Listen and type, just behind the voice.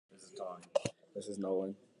calling? This is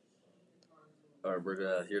Nolan. All right,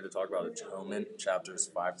 we're here to talk about Atonement, chapters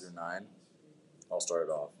 5 through 9. I'll start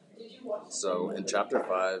it off. So, in chapter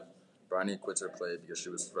 5, Bryony quits her play because she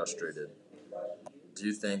was frustrated. Do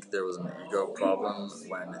you think there was an ego problem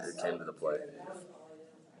when it came to the play?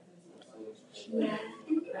 Yeah,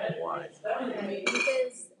 Why?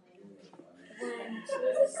 because when she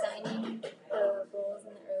was assigning the roles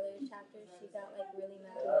in the earlier chapters, she got like really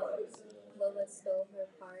mad when Lola stole her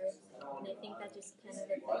part, and I think that just kind of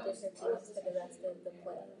affected her feelings for the rest of the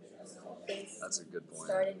play. Things That's a good point.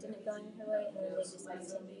 started didn't going her way, and then they just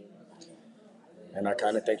continued. And I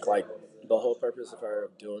kind of think like the whole purpose of her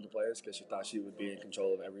doing the play is because she thought she would be in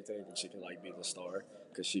control of everything and she could like be the star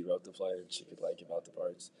because she wrote the play and she could like give out the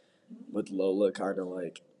parts. With Lola kind of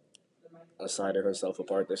like assigning herself a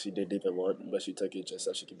part that she didn't even want, but she took it just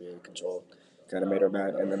so she could be in control. Kind of made her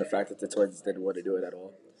mad, and then the fact that the twins didn't want to do it at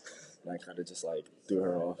all, that kind of just like threw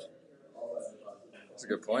her off. That's a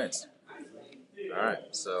good point. All right,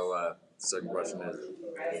 so second question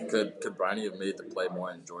is, could Bryony have made the play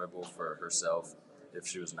more enjoyable for herself if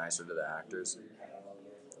she was nicer to the actors?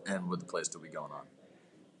 And would the play still be going on?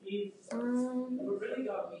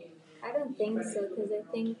 I don't think so, because I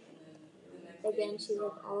think again she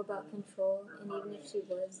was all about control, and even if she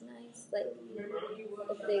was nice, like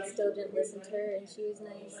if they still didn't listen to her and she was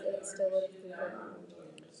nice, it still would have threw her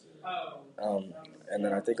off. And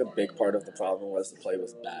then I think a big part of the problem was the play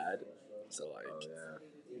was bad. So like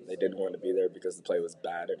they didn't want to be there because the play was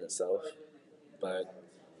bad in itself. But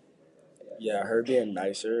yeah, her being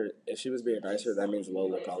nicer, if she was being nicer, that means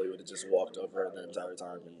Lola probably would have just walked over her the entire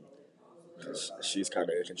time, and cause she's kind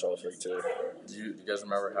of a control freak too. Do you guys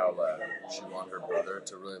remember how she wanted her brother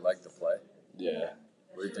to really like the play? Yeah.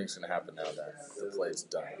 What do you think's going to happen now that the play's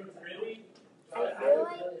done? I feel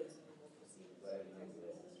like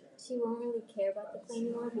she won't really care about the play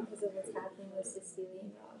anymore because of what's happening with Cecilia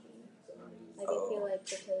and Robbie. Like I feel like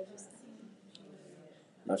the play is just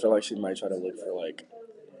I feel like she might try to look for like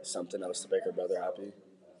something else to make her brother happy,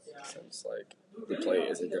 since like the play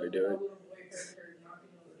isn't going to do it.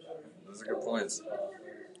 Those are good points.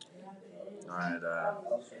 All right,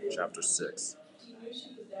 chapter 6.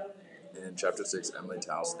 In chapter 6, Emily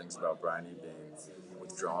Taus thinks about Bryony being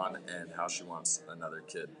withdrawn and how she wants another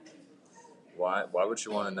kid. Why would she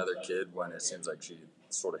want another kid when it seems like she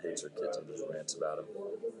sort of hates her kids and just rants about them?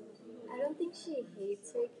 I don't think she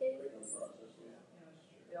hates her kids.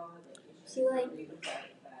 She like.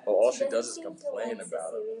 Well, all she doesn't does is seem to complain like about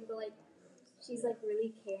Cecilia, them. but like she's like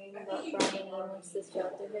really caring about Bryony and wants to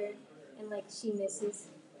shelter her, and like she misses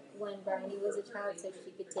when Bryony was a child, so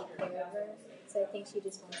she could take care of her. So I think she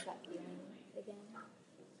just wants that feeling again.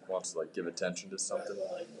 Wants to like give attention to something.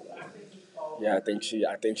 Yeah, I think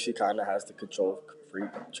she kind of has the control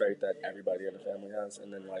freak trait that everybody in the family has,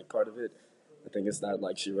 and then like part of it, I think it's that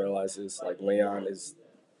like she realizes like Leon is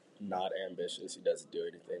not ambitious. He doesn't do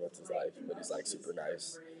anything with his life, but he's like super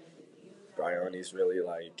nice. Bryony's really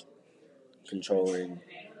like controlling,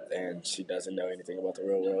 and she doesn't know anything about the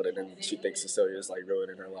real world, and then she thinks Cecilia's like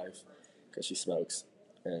ruining her life because she smokes,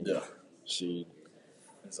 and she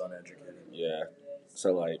is uneducated. Yeah,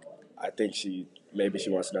 so like I think maybe she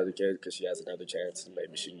wants another kid because she has another chance, and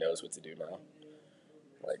maybe she knows what to do now.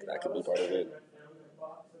 Like that could be part of it.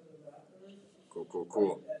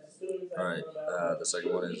 Cool. All right, the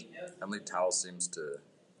second one is Emily Towle seems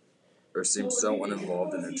so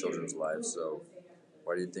uninvolved in her children's lives. So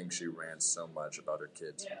why do you think she rants so much about her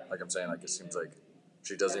kids? Like I'm saying, like it seems like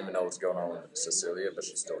she doesn't even know what's going on with Cecilia, but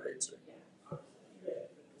she still hates her.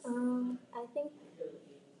 I think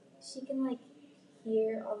she can like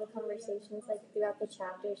hear all the conversations like throughout the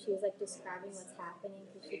chapter. She was like describing what's happening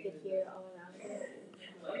because she could hear it all around her.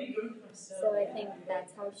 So I think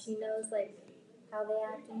that's how she knows like how they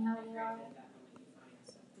act and how they are.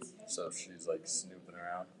 So if she's like snooping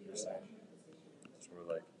around, you're saying, sort of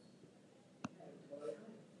like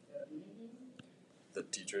the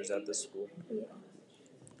teachers at this school. Yeah.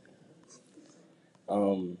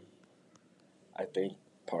 I think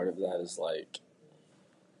part of that is like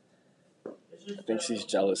I think she's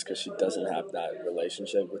jealous because she doesn't have that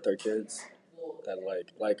relationship with her kids. That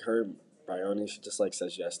like her Bryony, she just like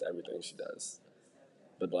says yes to everything she does.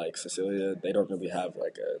 But like Cecilia, they don't really have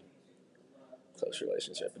like a close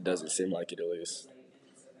relationship. It doesn't seem like it at least.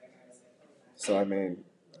 So I mean,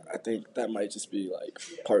 I think that might just be like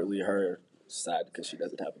partly her sad because she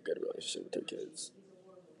doesn't have a good relationship with her kids.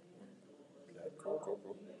 Okay,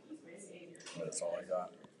 cool. That's all I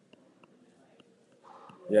got.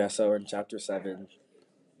 Yeah, so in chapter 7,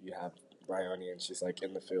 you have Bryony and she's like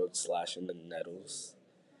in the field slashing the nettles.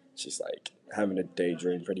 she's like having a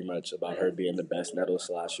daydream pretty much about her being the best nettle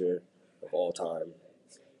slasher of all time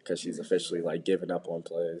because she's officially like given up on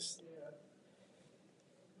plays.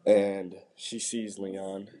 And she sees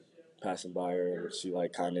Leon passing by her, and she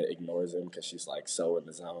like kind of ignores him because she's like so in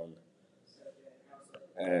the zone.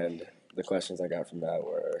 And the questions I got from that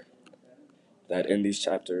were that in these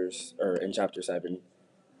chapters, or in chapter 7,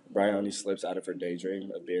 Bryony slips out of her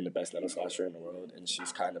daydream of being the best nettle slasher in the world, and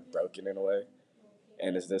she's kind of broken in a way.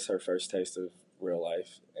 And is this her first taste of real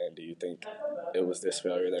life? And do you think it was this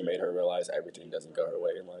failure that made her realize everything doesn't go her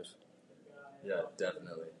way in life? Yeah,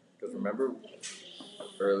 definitely. Because remember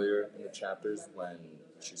earlier in the chapters when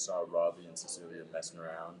she saw Robbie and Cecilia messing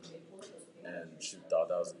around, and she thought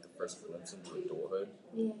that was like the first glimpse into adulthood?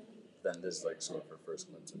 Yeah. Then this is like sort of her first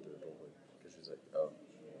glimpse into adulthood. Because she's like, oh,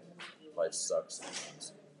 life sucks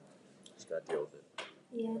sometimes. Just gotta deal with it.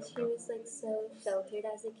 Yeah, she was like so sheltered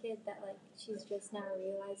as a kid that like she's just now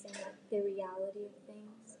realizing like the reality of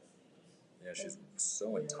things. Yeah, she's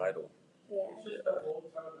so entitled. Yeah.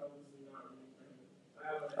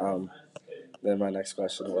 Then my next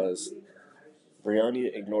question was,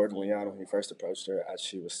 Brioni ignored Leon when he first approached her as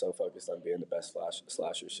she was so focused on being the best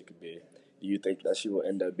slasher she could be. Do you think that she will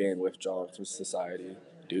end up being withdrawn from society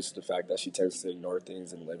due to the fact that she tends to ignore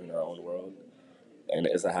things and live in her own world? And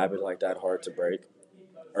is a habit like that hard to break?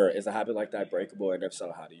 Or is a habit like that breakable, and if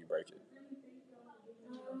so, how do you break it?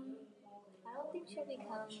 I don't think she'll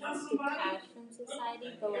become detached from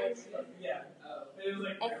society, but like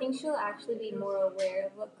I think she'll actually be more aware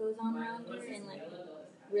of what goes on around her and like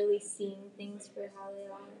really seeing things for how they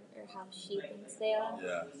are or how she thinks they are.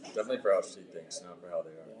 Yeah, definitely for how she thinks, not for how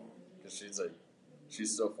they are. Yeah. Because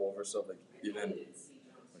she's so full of herself. Like, even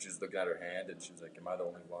when she was looking at her hand and she was like, am I the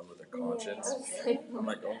only one with a conscience? Yeah, I'm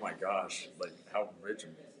like, oh my gosh, like, how rich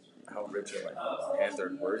and like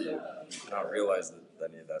Panther were you? You cannot realize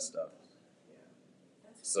any of that stuff.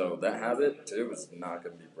 So that habit, too, is not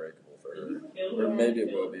going to be breakable for her. Or maybe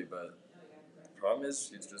it will be, but the problem is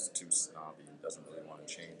she's just too snobby and doesn't really want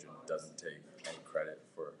to change and doesn't take any credit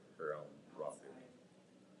for her own wrongdoing.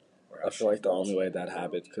 I feel like the only way that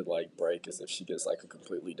habit could like break is if she gets like a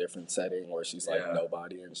completely different setting where she's like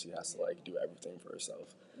nobody and she has to like do everything for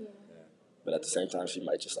herself. Yeah. But at the same time, she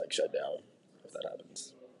might just like shut down if that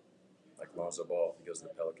happens. Like Lonzo Ball, he goes to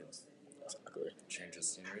the Pelicans. Exactly. Changes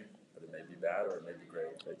scenery, but it may be bad or it may be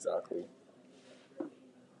great. Exactly.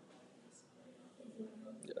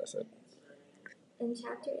 Yeah, that's it. In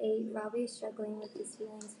chapter 8, Robbie is struggling with his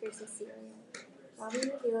feelings for Cecilia.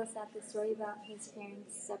 Robbie reveals that the story about his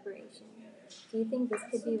parents' separation. Do you think this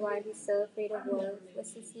could be why he's so afraid of love with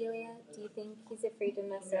Cecilia? Do you think he's afraid to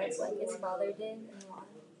mess up like his father did, and why?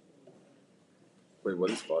 Wait, what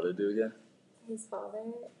does father do again? His father,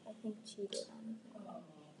 I think, cheated on him.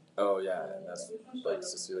 Oh, yeah, and that's like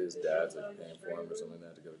Cecilia's dad's like paying for him or something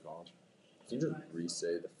like that to go to college. Can you just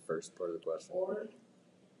re-say the first part of the question?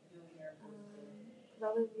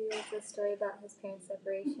 Robbie reveals the story about his parents'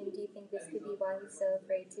 separation. Do you think this could be why he's so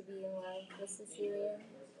afraid to be in love with Cecilia?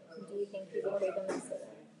 Do you think he's afraid to mess it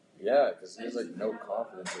up? Yeah, because he has like no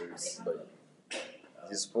confidence, or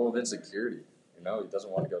he's full of insecurity. You know, he doesn't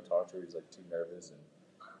want to go talk to her. He's like too nervous, and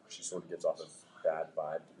she sort of gets off a bad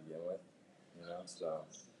vibe to begin with. You know, so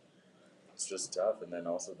it's just tough. And then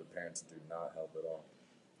also the parents do not help at all.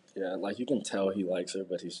 Yeah, like you can tell he likes her,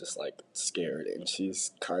 but he's just like scared, and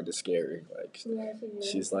she's kind of scary. Like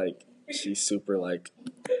she's super like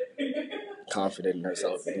confident in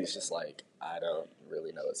herself, and he's just like, I don't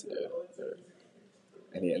really know what to do.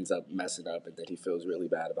 And he ends up messing up, and then he feels really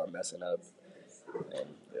bad about messing up.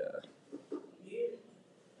 And yeah.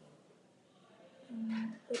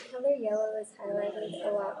 The color yellow is highlighted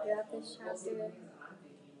a lot throughout this chapter.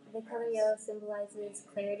 The color yellow symbolizes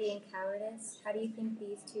clarity and cowardice. How do you think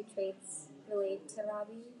these two traits relate to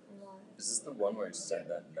Robbie, and why? Is this the one where he sent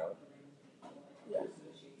that note? Yeah.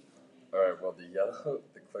 Alright, well, the yellow,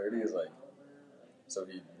 the clarity is like, so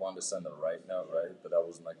he wanted to send the right note, right? But that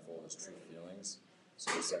wasn't like full of his true feelings.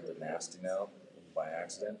 So he sent the nasty note by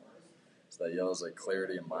accident. So that yellow is like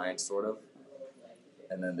clarity of mind, sort of.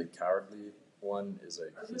 And then the cowardly one is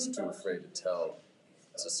like, he's too afraid to tell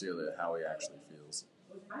Cecilia how he actually feels.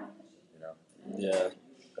 You know? Yeah,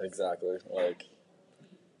 exactly. Like,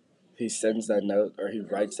 he sends that note, or he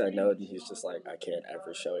writes that note, and he's just like, I can't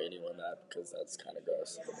ever show anyone that because that's kind of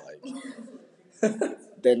gross. But, like,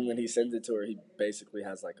 then when he sends it to her, he basically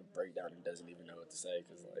has like a breakdown and doesn't even know what to say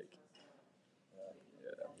because, like,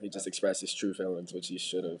 yeah, he just expressed his true feelings, which he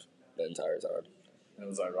should have the entire time. And it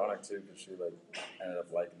was ironic too because she like ended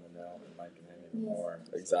up liking the note and liking him even more.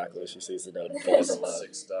 Exactly, she sees the note and falls in love.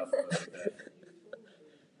 Sick stuff.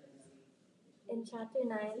 In chapter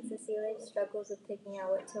 9, Cecilia struggles with picking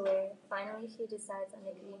out what to wear. Finally, she decides on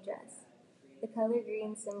a green dress. The color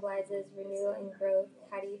green symbolizes renewal and growth.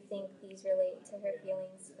 How do you think these relate to her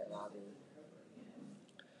feelings for Robbie?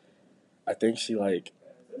 I think she like,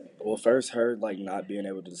 well, first her like not being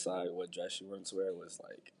able to decide what dress she wanted to wear was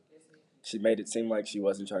like, she made it seem like she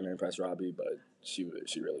wasn't trying to impress Robbie, but she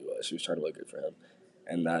really was. She was trying to look good for him,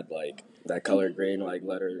 and that color green like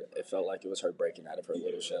letter, it felt like it was her breaking out of her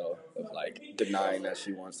little shell of like denying that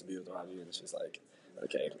she wants to be with Robbie, and she's like,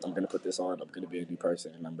 okay, I'm gonna put this on. I'm gonna be a new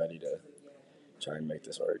person, and I'm ready to try and make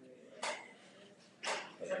this work.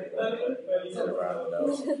 Get around the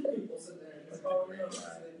nose. Like the green,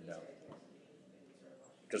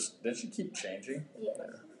 Because didn't she keep changing? Yeah.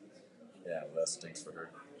 Yeah, well, that stinks for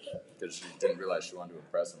her. Because she didn't realize she wanted to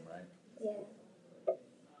impress him, right? Yeah.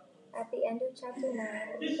 At the end of chapter 9,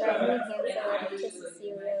 Bryony hands the letter to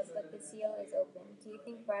Cecilia, but the seal is open. Do you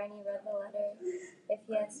think Bryony read the letter? If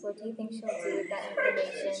yes, what do you think she'll do with that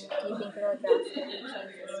information? Do you think it'll drastically change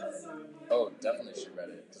the story? Oh, definitely she read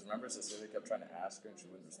it. Because remember Cecilia kept trying to ask her and she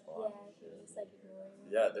wouldn't respond? Yeah, she was like ignoring her.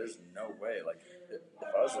 Yeah, there's no way. Like, if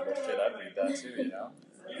I was a little kid, I'd read that too, you know?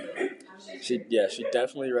 She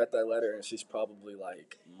definitely read that letter, and she's probably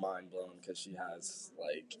like mind blown because she has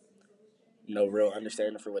like no real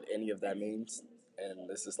understanding for what any of that means. And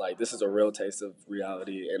this is a real taste of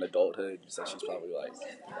reality and adulthood. So she's probably like,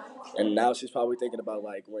 and now she's probably thinking about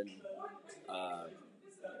like when uh,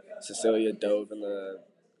 Cecilia dove in the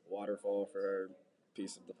waterfall for her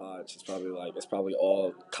piece of the pot. She's probably like, it's probably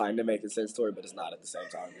all kind of making sense to her, but it's not at the same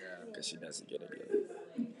time because she doesn't get it yet.